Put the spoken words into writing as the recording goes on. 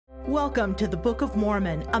Welcome to the Book of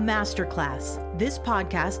Mormon, a masterclass. This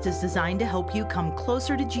podcast is designed to help you come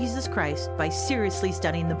closer to Jesus Christ by seriously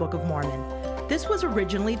studying the Book of Mormon. This was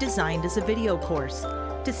originally designed as a video course.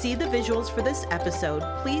 To see the visuals for this episode,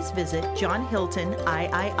 please visit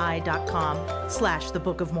johnhiltonii.com/the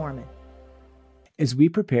Book of Mormon. As we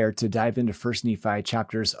prepare to dive into 1 Nephi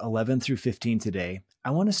chapters 11 through 15 today,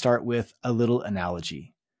 I want to start with a little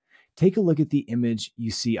analogy. Take a look at the image you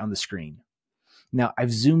see on the screen. Now,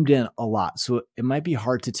 I've zoomed in a lot, so it might be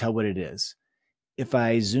hard to tell what it is. If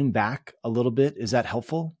I zoom back a little bit, is that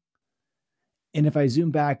helpful? And if I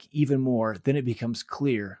zoom back even more, then it becomes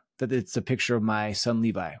clear that it's a picture of my son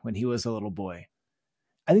Levi when he was a little boy.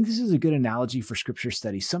 I think this is a good analogy for scripture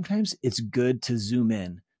study. Sometimes it's good to zoom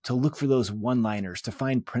in, to look for those one-liners, to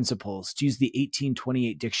find principles, to use the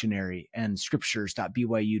 1828 dictionary and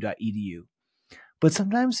scriptures.byu.edu. But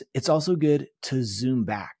sometimes it's also good to zoom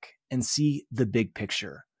back and see the big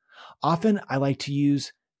picture. Often I like to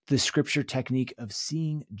use the scripture technique of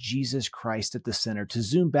seeing Jesus Christ at the center, to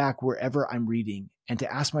zoom back wherever I'm reading and to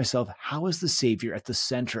ask myself, how is the Savior at the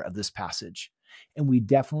center of this passage? And we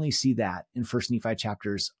definitely see that in 1 Nephi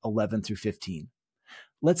chapters 11 through 15.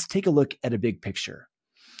 Let's take a look at a big picture.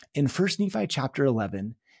 In 1 Nephi chapter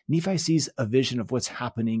 11, Nephi sees a vision of what's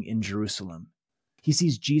happening in Jerusalem. He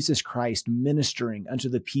sees Jesus Christ ministering unto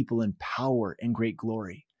the people in power and great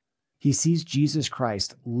glory. He sees Jesus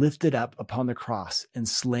Christ lifted up upon the cross and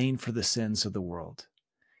slain for the sins of the world.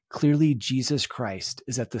 Clearly, Jesus Christ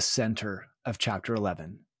is at the center of chapter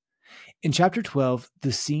 11. In chapter 12,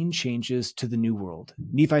 the scene changes to the New World.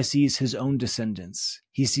 Nephi sees his own descendants.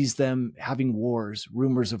 He sees them having wars,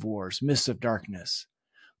 rumors of wars, mists of darkness.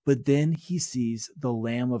 But then he sees the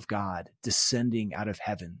Lamb of God descending out of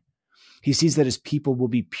heaven. He sees that his people will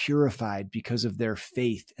be purified because of their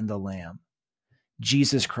faith in the Lamb.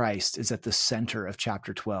 Jesus Christ is at the center of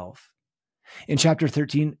chapter 12. In chapter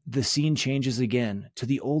 13, the scene changes again to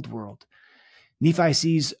the old world. Nephi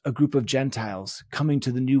sees a group of Gentiles coming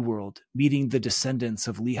to the new world, meeting the descendants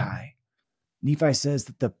of Lehi. Nephi says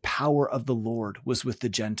that the power of the Lord was with the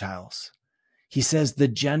Gentiles. He says the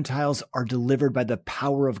Gentiles are delivered by the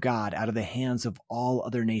power of God out of the hands of all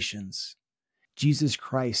other nations. Jesus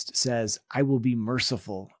Christ says, I will be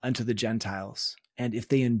merciful unto the Gentiles, and if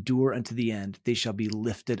they endure unto the end, they shall be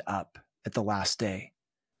lifted up at the last day.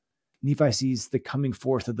 Nephi sees the coming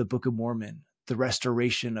forth of the Book of Mormon, the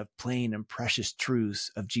restoration of plain and precious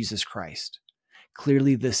truths of Jesus Christ.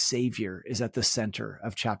 Clearly, the Savior is at the center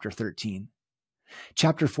of chapter 13.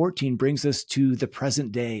 Chapter 14 brings us to the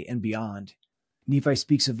present day and beyond. Nephi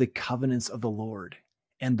speaks of the covenants of the Lord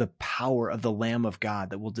and the power of the Lamb of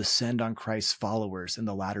God that will descend on Christ's followers in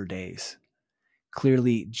the latter days.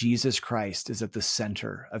 Clearly, Jesus Christ is at the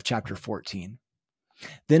center of chapter 14.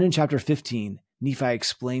 Then in chapter 15, Nephi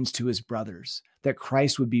explains to his brothers that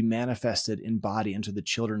Christ would be manifested in body unto the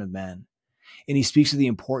children of men. And he speaks of the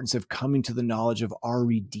importance of coming to the knowledge of our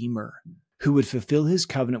Redeemer, who would fulfill his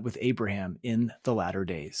covenant with Abraham in the latter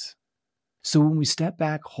days. So when we step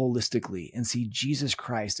back holistically and see Jesus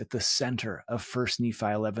Christ at the center of 1 Nephi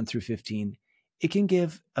 11 through 15, it can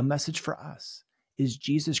give a message for us. Is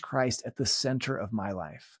Jesus Christ at the center of my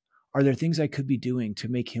life? Are there things I could be doing to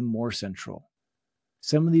make him more central?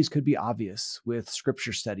 Some of these could be obvious with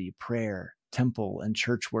scripture study, prayer, temple, and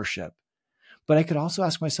church worship. But I could also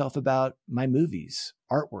ask myself about my movies,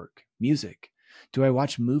 artwork, music. Do I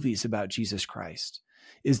watch movies about Jesus Christ?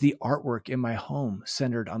 Is the artwork in my home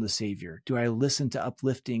centered on the Savior? Do I listen to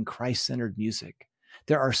uplifting Christ-centered music?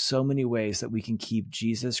 There are so many ways that we can keep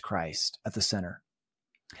Jesus Christ at the center.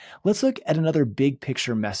 Let's look at another big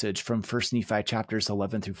picture message from 1 Nephi chapters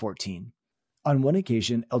 11 through 14. On one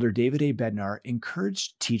occasion, Elder David A. Bednar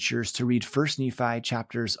encouraged teachers to read 1 Nephi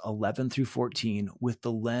chapters 11 through 14 with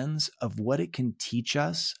the lens of what it can teach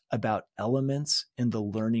us about elements in the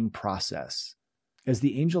learning process. As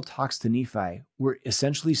the angel talks to Nephi, we're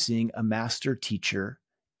essentially seeing a master teacher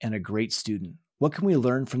and a great student. What can we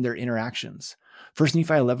learn from their interactions? 1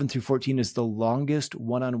 Nephi 11 through 14 is the longest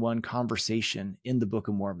one-on-one conversation in the Book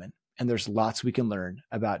of Mormon, and there's lots we can learn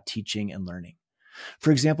about teaching and learning.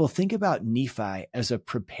 For example, think about Nephi as a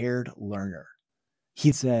prepared learner.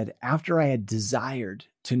 He said, after I had desired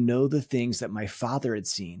to know the things that my father had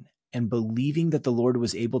seen, and believing that the Lord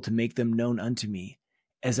was able to make them known unto me,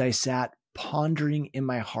 as I sat pondering in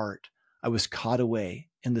my heart, I was caught away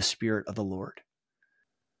in the Spirit of the Lord.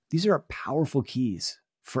 These are powerful keys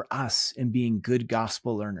for us in being good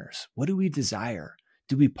gospel learners. What do we desire?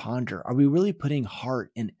 Do we ponder? Are we really putting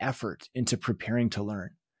heart and effort into preparing to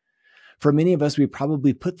learn? For many of us, we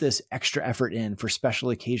probably put this extra effort in for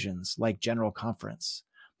special occasions like General Conference.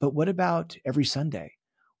 But what about every Sunday?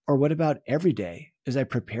 Or what about every day as I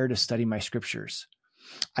prepare to study my scriptures?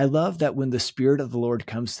 I love that when the Spirit of the Lord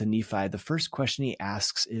comes to Nephi, the first question he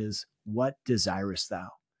asks is, "What desirest thou?"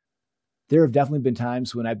 There have definitely been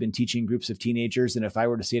times when I've been teaching groups of teenagers, and if I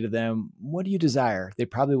were to say to them, "What do you desire?" they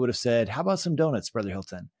probably would have said, "How about some donuts, Brother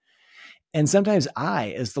Hilton?" And sometimes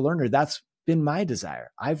I, as the learner, that's been my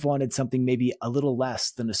desire. I've wanted something maybe a little less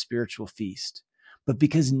than a spiritual feast. But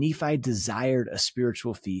because Nephi desired a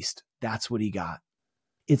spiritual feast, that's what he got.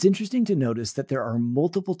 It's interesting to notice that there are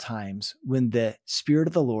multiple times when the Spirit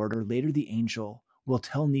of the Lord, or later the angel, will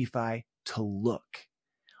tell Nephi to look.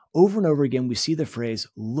 Over and over again, we see the phrase,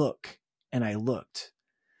 "Look, and I looked."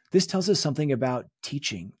 This tells us something about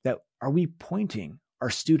teaching, that are we pointing our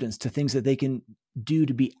students to things that they can do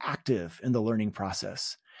to be active in the learning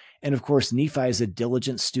process? And of course, Nephi is a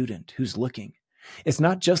diligent student who's looking. It's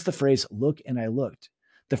not just the phrase, "Look, and I looked."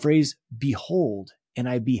 The phrase, "Behold, and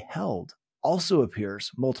I beheld," also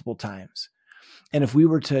appears multiple times. And if we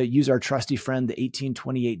were to use our trusty friend, the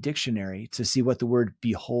 1828 dictionary, to see what the word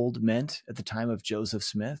behold meant at the time of Joseph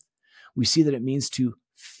Smith, we see that it means to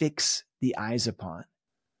fix the eyes upon.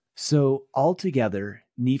 So altogether,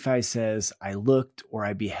 Nephi says, "I looked" or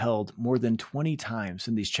 "I beheld" more than 20 times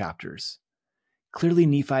in these chapters. Clearly,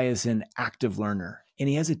 Nephi is an active learner, and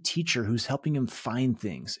he has a teacher who's helping him find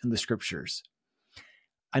things in the scriptures.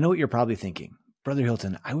 I know what you're probably thinking. Brother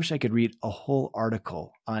Hilton, I wish I could read a whole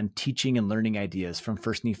article on teaching and learning ideas from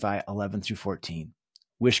 1 Nephi 11 through 14.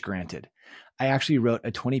 Wish granted. I actually wrote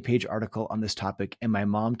a 20-page article on this topic, and my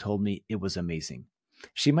mom told me it was amazing.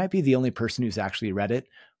 She might be the only person who's actually read it,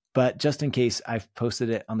 but just in case, I've posted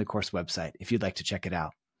it on the course website if you'd like to check it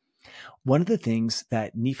out. One of the things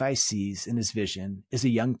that Nephi sees in his vision is a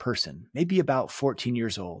young person, maybe about 14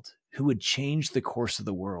 years old, who would change the course of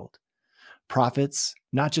the world. Prophets,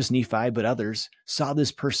 not just Nephi, but others, saw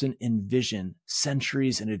this person in vision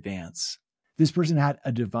centuries in advance. This person had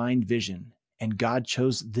a divine vision, and God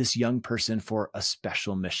chose this young person for a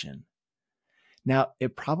special mission. Now,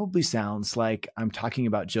 it probably sounds like I'm talking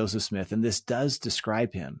about Joseph Smith, and this does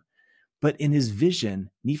describe him. But in his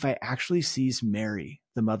vision, Nephi actually sees Mary,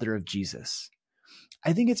 the mother of Jesus.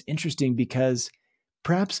 I think it's interesting because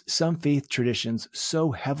perhaps some faith traditions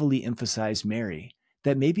so heavily emphasize Mary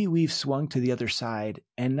that maybe we've swung to the other side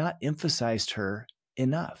and not emphasized her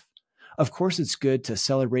enough. Of course, it's good to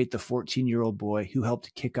celebrate the 14-year-old boy who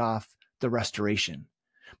helped kick off the restoration.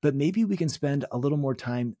 But maybe we can spend a little more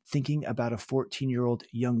time thinking about a 14-year-old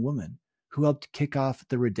young woman who helped kick off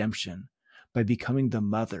the redemption by becoming the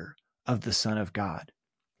mother of the Son of God.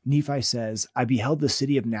 Nephi says, "I beheld the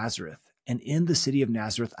city of Nazareth, and in the city of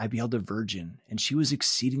Nazareth I beheld a virgin, and she was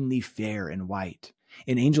exceedingly fair and white.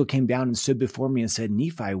 An angel came down and stood before me and said,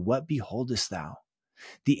 'Nephi, what beholdest thou?'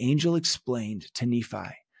 The angel explained to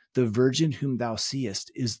Nephi, 'The virgin whom thou seest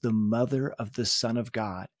is the mother of the Son of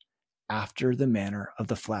God, after the manner of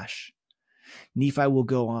the flesh.' Nephi will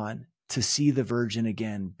go on to see the virgin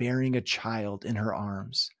again, bearing a child in her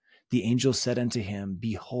arms. The angel said unto him,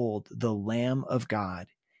 'Behold, the Lamb of God,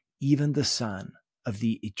 even the Son of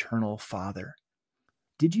the Eternal Father.'"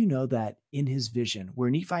 Did you know that in his vision,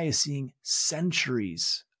 where Nephi is seeing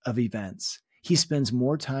centuries of events, he spends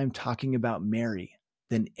more time talking about Mary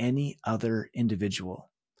than any other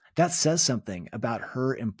individual? That says something about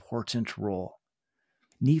her important role.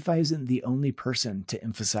 Nephi isn't the only person to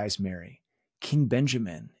emphasize Mary. King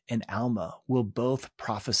Benjamin and Alma will both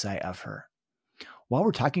prophesy of her. While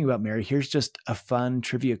we're talking about Mary, here's just a fun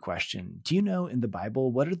trivia question. Do you know in the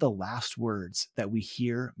Bible, what are the last words that we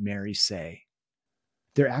hear Mary say?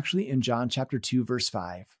 They're actually in John chapter 2, verse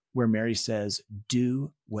 5, where Mary says,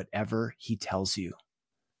 "Do whatever he tells you."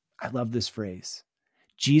 I love this phrase.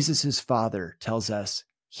 Jesus' father tells us,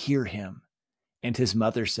 "Hear him." And his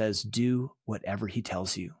mother says, "Do whatever he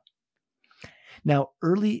tells you." Now,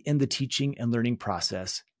 early in the teaching and learning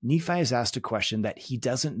process, Nephi is asked a question that he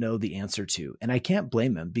doesn't know the answer to. And I can't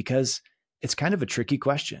blame him because it's kind of a tricky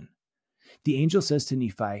question. The angel says to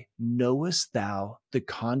Nephi, "Knowest thou the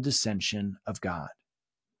condescension of God?"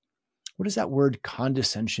 What does that word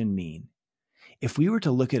condescension mean? If we were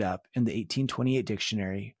to look it up in the 1828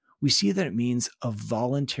 dictionary, we see that it means a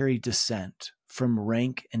voluntary descent from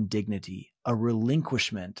rank and dignity, a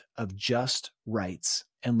relinquishment of just rights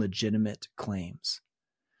and legitimate claims.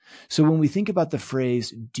 So when we think about the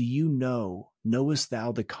phrase, "Do you know, knowest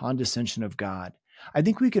thou the condescension of God?" I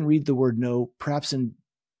think we can read the word know perhaps in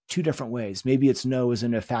two different ways. Maybe it's know as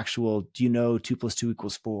in a factual, do you know 2 + 2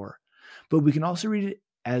 = 4? But we can also read it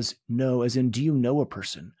as know as in, do you know a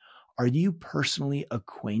person? Are you personally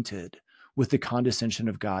acquainted with the condescension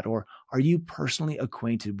of God? Or are you personally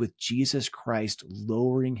acquainted with Jesus Christ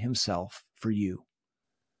lowering himself for you?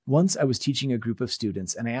 Once I was teaching a group of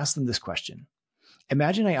students and I asked them this question.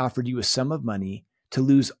 Imagine I offered you a sum of money to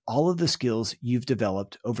lose all of the skills you've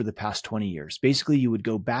developed over the past 20 years. Basically, you would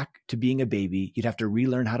go back to being a baby. You'd have to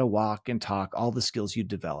relearn how to walk and talk, all the skills you'd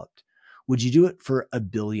developed. Would you do it for $1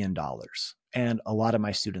 billion? And a lot of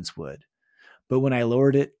my students would. But when I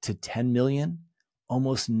lowered it to 10 million,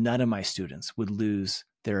 almost none of my students would lose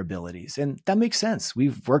their abilities. And that makes sense.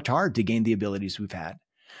 We've worked hard to gain the abilities we've had.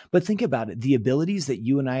 But think about it. The abilities that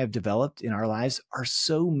you and I have developed in our lives are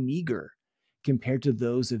so meager compared to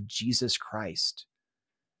those of Jesus Christ.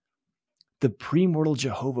 The premortal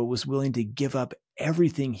Jehovah was willing to give up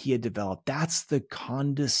everything he had developed. That's the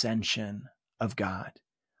condescension of God,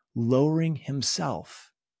 lowering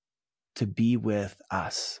himself to be with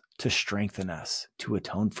us, to strengthen us, to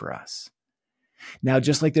atone for us. Now,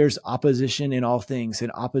 just like there's opposition in all things,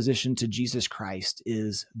 and opposition to Jesus Christ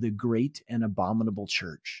is the great and abominable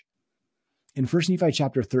church. In 1 Nephi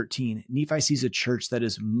chapter 13, Nephi sees a church that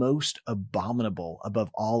is most abominable above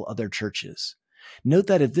all other churches. Note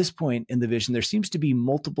that at this point in the vision, there seems to be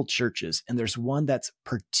multiple churches, and there's one that's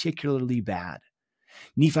particularly bad.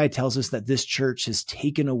 Nephi tells us that this church has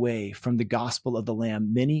taken away from the gospel of the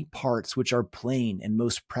Lamb many parts which are plain and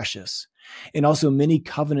most precious, and also many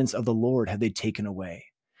covenants of the Lord have they taken away.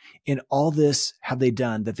 In all this have they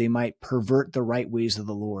done that they might pervert the right ways of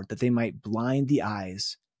the Lord, that they might blind the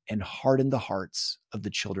eyes and harden the hearts of the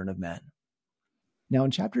children of men. Now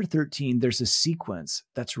in chapter 13, there's a sequence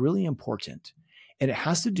that's really important, and it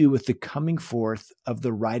has to do with the coming forth of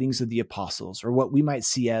the writings of the apostles, or what we might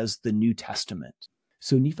see as the New Testament.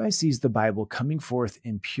 So Nephi sees the Bible coming forth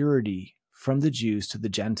in purity from the Jews to the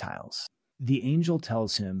Gentiles. The angel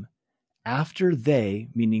tells him, after they,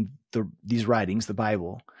 meaning these writings, the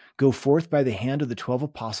Bible, go forth by the hand of the 12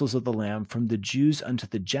 apostles of the Lamb from the Jews unto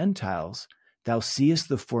the Gentiles, thou seest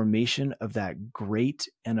the formation of that great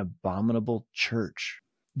and abominable church.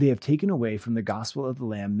 They have taken away from the gospel of the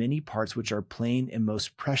Lamb many parts which are plain and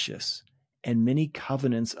most precious, and many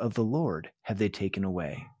covenants of the Lord have they taken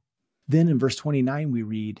away. Then in verse 29, we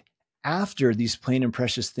read, after these plain and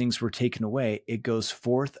precious things were taken away, it goes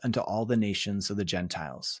forth unto all the nations of the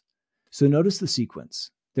Gentiles. So notice the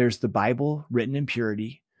sequence. There's the Bible written in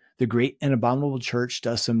purity. The great and abominable church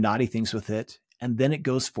does some naughty things with it, and then it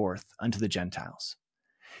goes forth unto the Gentiles.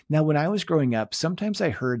 Now, when I was growing up, sometimes I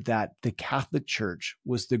heard that the Catholic Church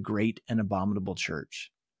was the great and abominable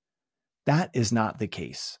church. That is not the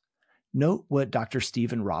case. Note what Dr.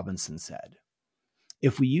 Stephen Robinson said.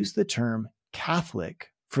 If we use the term Catholic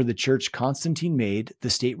for the church Constantine made the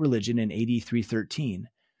state religion in AD 313,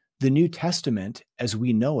 the New Testament, as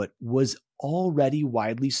we know it, was already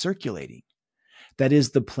widely circulating. That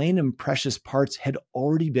is, the plain and precious parts had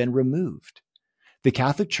already been removed. The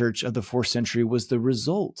Catholic Church of the 4th century was the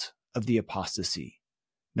result of the apostasy,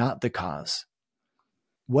 not the cause.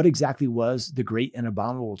 What exactly was the great and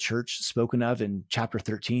abominable church spoken of in chapter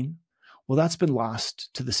 13? Well, that's been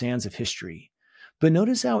lost to the sands of history. But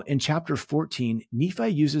notice how in chapter 14, Nephi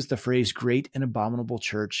uses the phrase great and abominable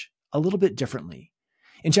church a little bit differently.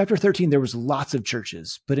 In chapter 13, there was lots of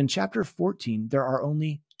churches, but in chapter 14, there are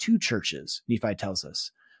only 2 churches, Nephi tells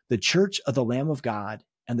us, the church of the Lamb of God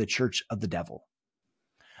and the church of the devil.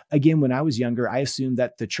 Again, when I was younger, I assumed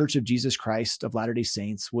that the Church of Jesus Christ of Latter-day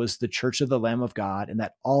Saints was the church of the Lamb of God and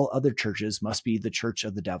that all other churches must be the church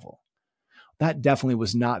of the devil. That definitely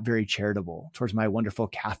was not very charitable towards my wonderful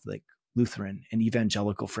Catholic, Lutheran, and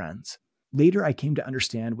evangelical friends. Later, I came to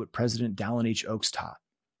understand what President Dallin H. Oaks taught.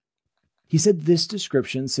 He said this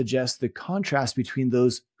description suggests the contrast between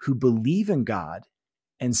those who believe in God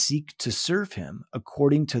and seek to serve him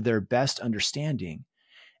according to their best understanding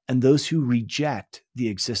and those who reject the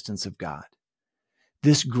existence of God.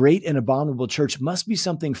 This great and abominable church must be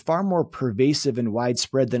something far more pervasive and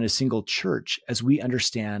widespread than a single church as we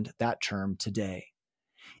understand that term today.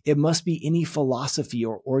 It must be any philosophy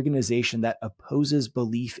or organization that opposes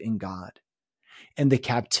belief in God. And the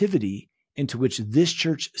captivity into which this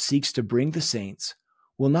church seeks to bring the saints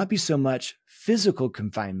will not be so much physical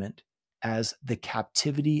confinement as the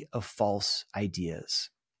captivity of false ideas.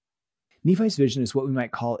 Nephi's vision is what we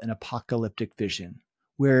might call an apocalyptic vision,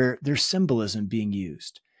 where there's symbolism being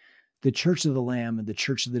used. The church of the Lamb and the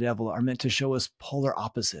church of the devil are meant to show us polar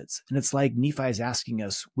opposites. And it's like Nephi is asking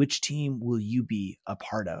us, which team will you be a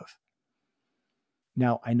part of?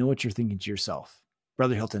 Now, I know what you're thinking to yourself.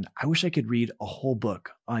 Brother Hilton, I wish I could read a whole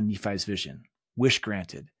book on Nephi's vision. Wish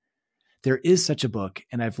granted. There is such a book,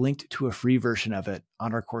 and I've linked to a free version of it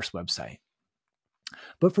on our course website.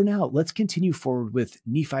 But for now, let's continue forward with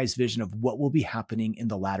Nephi's vision of what will be happening in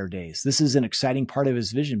the latter days. This is an exciting part of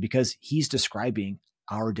his vision because he's describing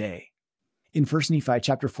our day. In 1 Nephi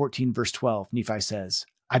chapter 14, verse 12, Nephi says,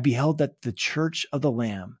 I beheld that the church of the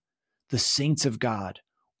Lamb, the saints of God,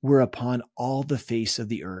 were upon all the face of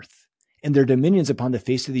the earth, and their dominions upon the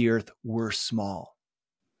face of the earth were small.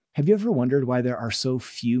 Have you ever wondered why there are so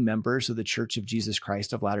few members of the Church of Jesus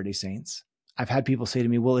Christ of Latter-day Saints? I've had people say to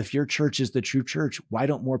me, well, if your church is the true church, why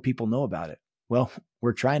don't more people know about it? Well,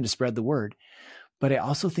 we're trying to spread the word. But I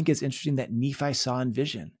also think it's interesting that Nephi saw in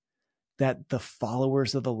vision that the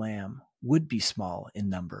followers of the Lamb would be small in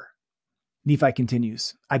number. Nephi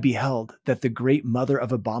continues, I beheld that the great mother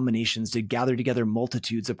of abominations did gather together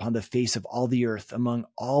multitudes upon the face of all the earth among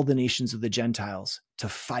all the nations of the Gentiles to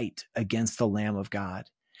fight against the Lamb of God.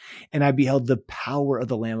 And I beheld the power of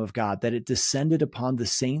the Lamb of God, that it descended upon the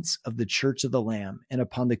saints of the church of the Lamb and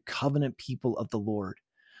upon the covenant people of the Lord,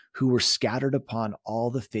 who were scattered upon all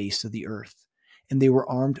the face of the earth. And they were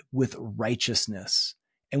armed with righteousness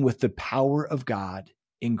and with the power of God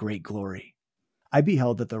in great glory. I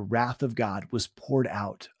beheld that the wrath of God was poured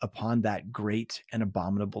out upon that great and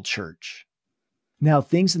abominable church. Now,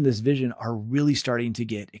 things in this vision are really starting to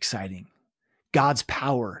get exciting. God's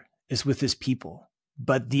power is with his people,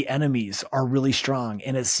 but the enemies are really strong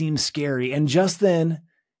and it seems scary. And just then,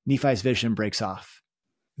 Nephi's vision breaks off.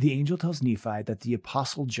 The angel tells Nephi that the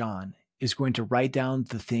apostle John is going to write down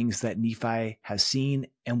the things that Nephi has seen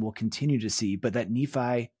and will continue to see, but that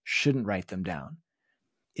Nephi shouldn't write them down.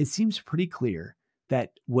 It seems pretty clear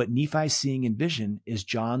that what Nephi's seeing in vision is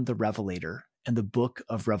John the Revelator and the book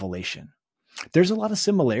of Revelation. There's a lot of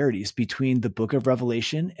similarities between the book of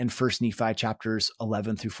Revelation and 1 Nephi chapters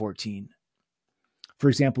 11 through 14. For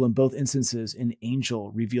example, in both instances, an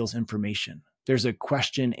angel reveals information. There's a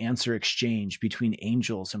question-answer exchange between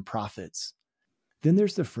angels and prophets. Then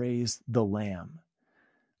there's the phrase, the Lamb.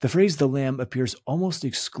 The phrase, the Lamb, appears almost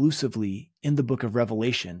exclusively in the book of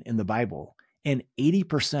Revelation in the Bible. And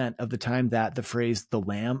 80% of the time that the phrase, the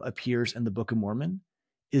Lamb, appears in the Book of Mormon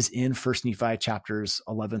is in 1 Nephi chapters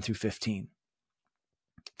 11 through 15.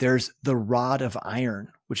 There's the rod of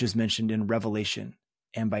iron, which is mentioned in Revelation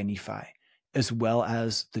and by Nephi, as well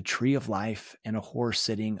as the tree of life and a horse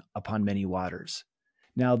sitting upon many waters.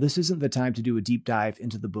 Now, this isn't the time to do a deep dive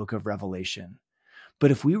into the book of Revelation,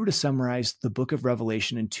 but if we were to summarize the book of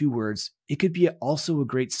Revelation in 2 words, it could be also a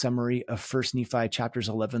great summary of 1 Nephi chapters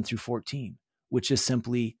 11 through 14, which is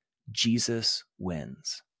simply Jesus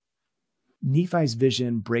wins. Nephi's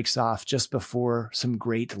vision breaks off just before some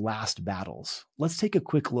great last battles. Let's take a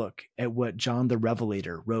quick look at what John the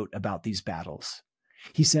Revelator wrote about these battles.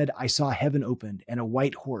 He said, I saw heaven opened and a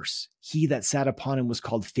white horse. He that sat upon him was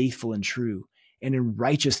called Faithful and True, and in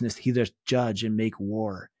righteousness he doth judge and make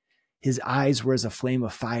war. His eyes were as a flame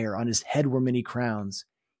of fire. On his head were many crowns.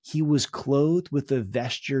 He was clothed with a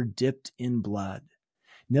vesture dipped in blood.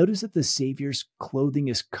 Notice that the Savior's clothing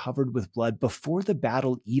is covered with blood before the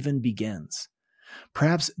battle even begins.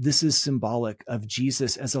 Perhaps this is symbolic of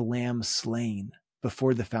Jesus as a lamb slain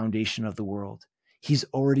before the foundation of the world. He's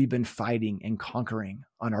already been fighting and conquering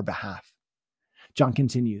on our behalf. John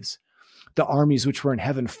continues, the armies which were in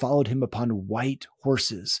heaven followed him upon white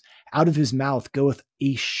horses. Out of his mouth goeth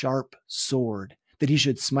a sharp sword, that he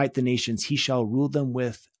should smite the nations. He shall rule them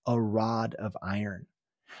with a rod of iron.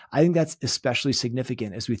 I think that's especially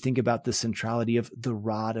significant as we think about the centrality of the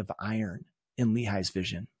rod of iron in Lehi's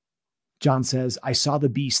vision. John says, I saw the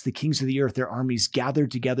beasts, the kings of the earth, their armies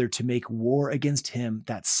gathered together to make war against him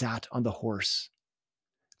that sat on the horse.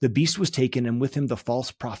 The beast was taken, and with him the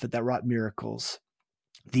false prophet that wrought miracles.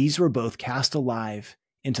 These were both cast alive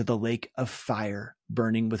into the lake of fire,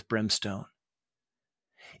 burning with brimstone.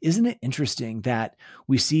 Isn't it interesting that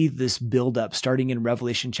we see this buildup starting in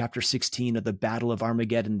Revelation chapter 16 of the Battle of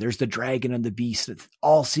Armageddon? There's the dragon and the beast. It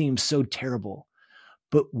all seems so terrible.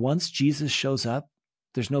 But once Jesus shows up,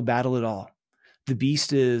 there's no battle at all. The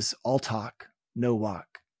beast is all talk, no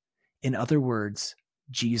walk. In other words,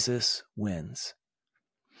 Jesus wins.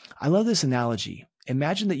 I love this analogy.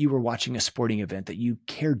 Imagine that you were watching a sporting event that you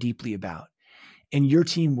care deeply about, and your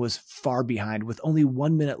team was far behind with only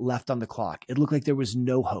 1 minute left on the clock. It looked like there was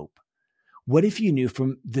no hope. What if you knew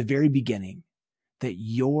from the very beginning that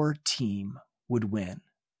your team would win?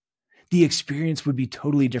 The experience would be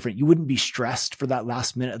totally different. You wouldn't be stressed for that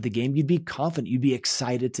last minute of the game. You'd be confident. You'd be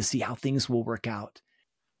excited to see how things will work out.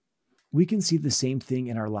 We can see the same thing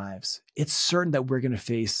in our lives. It's certain that we're going to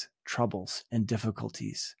face troubles and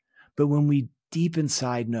difficulties. But when we deep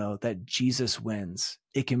inside know that Jesus wins,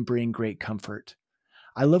 it can bring great comfort.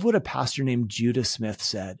 I love what a pastor named Judah Smith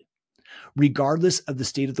said. Regardless of the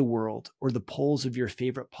state of the world or the polls of your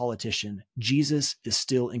favorite politician, Jesus is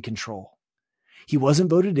still in control. He wasn't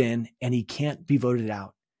voted in and he can't be voted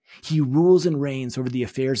out. He rules and reigns over the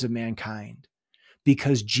affairs of mankind.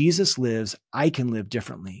 Because Jesus lives, I can live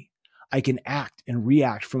differently. I can act and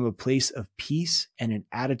react from a place of peace and an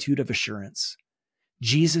attitude of assurance.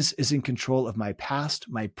 Jesus is in control of my past,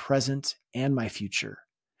 my present, and my future.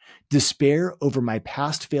 Despair over my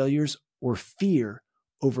past failures or fear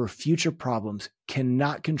over future problems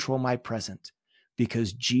cannot control my present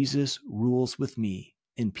because Jesus rules with me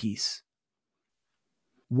in peace.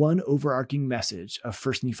 One overarching message of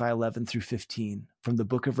 1 Nephi 11 through 15 from the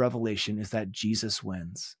book of Revelation is that Jesus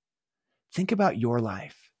wins. Think about your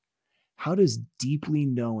life. How does deeply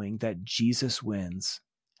knowing that Jesus wins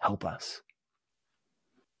help us?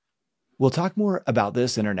 We'll talk more about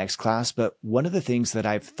this in our next class, but one of the things that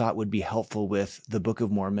I've thought would be helpful with the Book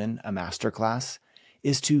of Mormon, a masterclass,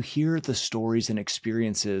 is to hear the stories and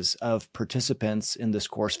experiences of participants in this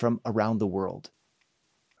course from around the world.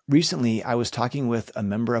 Recently, I was talking with a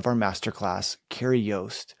member of our masterclass, Carrie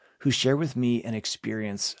Yost, who shared with me an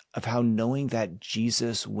experience of how knowing that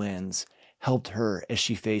Jesus wins helped her as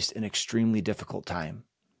she faced an extremely difficult time.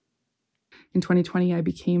 In 2020, I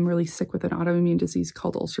became really sick with an autoimmune disease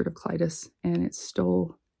called ulcerative colitis, and it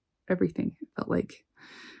stole everything. It felt like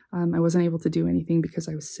I wasn't able to do anything because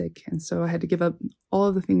I was sick. And so I had to give up all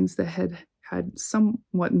of the things that had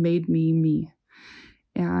somewhat made me me.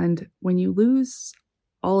 And when you lose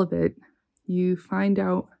all of it, you find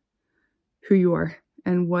out who you are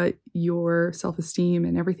and what your self-esteem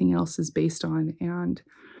and everything else is based on. And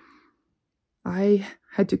I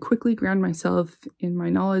had to quickly ground myself in my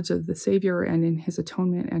knowledge of the Savior and in his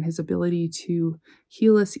atonement and his ability to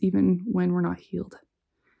heal us even when we're not healed.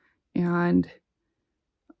 And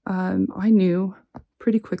I knew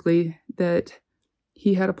pretty quickly that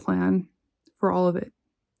he had a plan for all of it,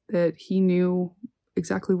 that he knew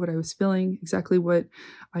exactly what I was feeling, exactly what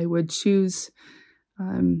I would choose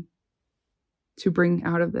to bring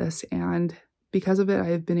out of this. And because of it, I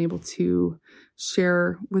have been able to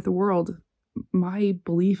share with the world my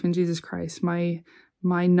belief in Jesus Christ, my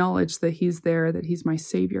knowledge that he's there, that he's my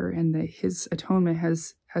Savior, and that his atonement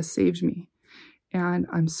has saved me. And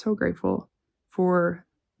I'm so grateful for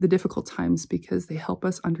the difficult times because they help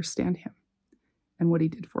us understand him and what he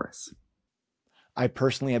did for us. I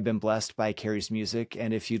personally have been blessed by Carrie's music,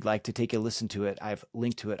 and if you'd like to take a listen to it, I've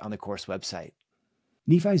linked to it on the course website.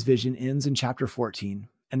 Nephi's vision ends in chapter 14,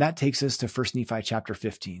 and that takes us to 1 Nephi chapter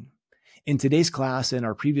 15. In today's class and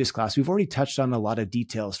our previous class, we've already touched on a lot of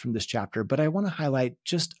details from this chapter, but I want to highlight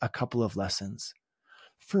just a couple of lessons.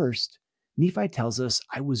 First, Nephi tells us,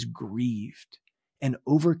 I was grieved and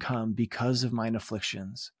overcome because of mine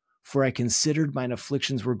afflictions, for I considered mine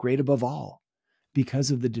afflictions were great above all,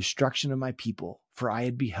 because of the destruction of my people, for I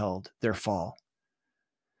had beheld their fall.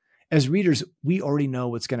 As readers, we already know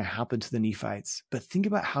what's going to happen to the Nephites, but think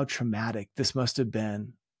about how traumatic this must have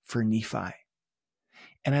been for Nephi.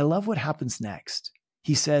 And I love what happens next.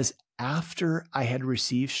 He says, after I had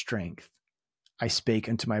received strength, I spake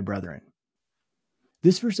unto my brethren.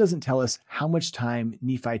 This verse doesn't tell us how much time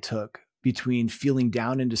Nephi took between feeling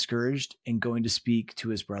down and discouraged and going to speak to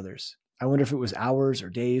his brothers. I wonder if it was hours or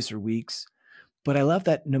days or weeks, but I love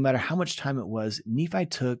that no matter how much time it was, Nephi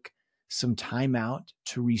took some time out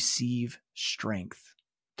to receive strength.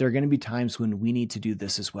 There are going to be times when we need to do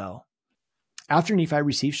this as well. After Nephi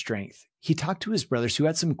received strength, he talked to his brothers who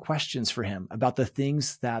had some questions for him about the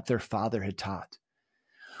things that their father had taught.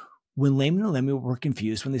 When Laman and Lemuel were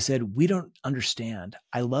confused, when they said, we don't understand,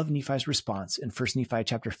 I love Nephi's response in 1 Nephi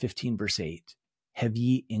chapter 15, verse 8. Have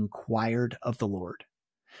ye inquired of the Lord?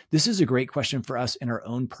 This is a great question for us in our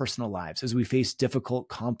own personal lives as we face difficult,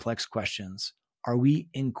 complex questions. Are we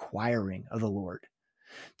inquiring of the Lord?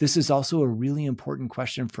 This is also a really important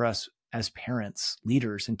question for us as parents,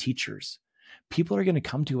 leaders, and teachers. People are going to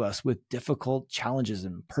come to us with difficult challenges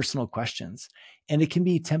and personal questions, and it can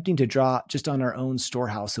be tempting to draw just on our own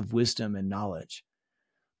storehouse of wisdom and knowledge.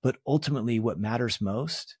 But ultimately, what matters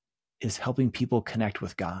most is helping people connect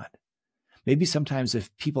with God. Maybe sometimes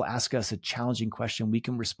if people ask us a challenging question, we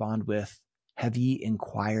can respond with, have ye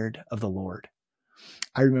inquired of the Lord?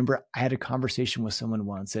 I remember I had a conversation with someone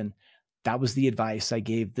once, and that was the advice I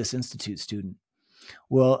gave this institute student.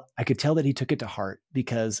 Well, I could tell that he took it to heart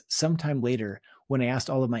because sometime later, when I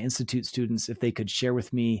asked all of my institute students if they could share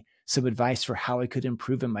with me some advice for how I could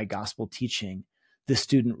improve in my gospel teaching, this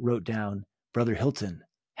student wrote down, Brother Hilton,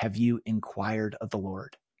 have you inquired of the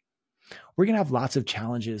Lord? We're going to have lots of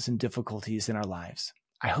challenges and difficulties in our lives.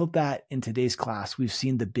 I hope that in today's class, we've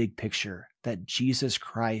seen the big picture that Jesus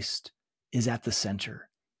Christ is at the center.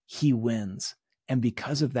 He wins. And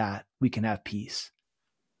because of that, we can have peace.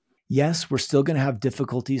 Yes, we're still going to have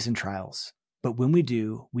difficulties and trials, but when we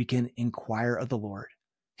do, we can inquire of the Lord.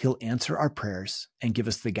 He'll answer our prayers and give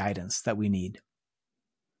us the guidance that we need.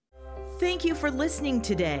 Thank you for listening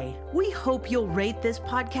today. We hope you'll rate this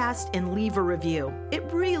podcast and leave a review. It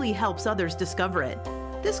really helps others discover it.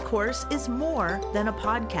 This course is more than a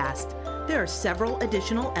podcast. There are several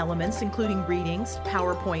additional elements, including readings,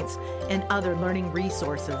 PowerPoints, and other learning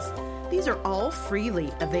resources. These are all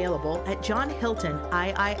freely available at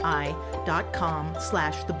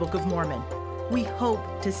johnhiltonii.com/The Book of Mormon. We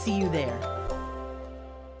hope to see you there.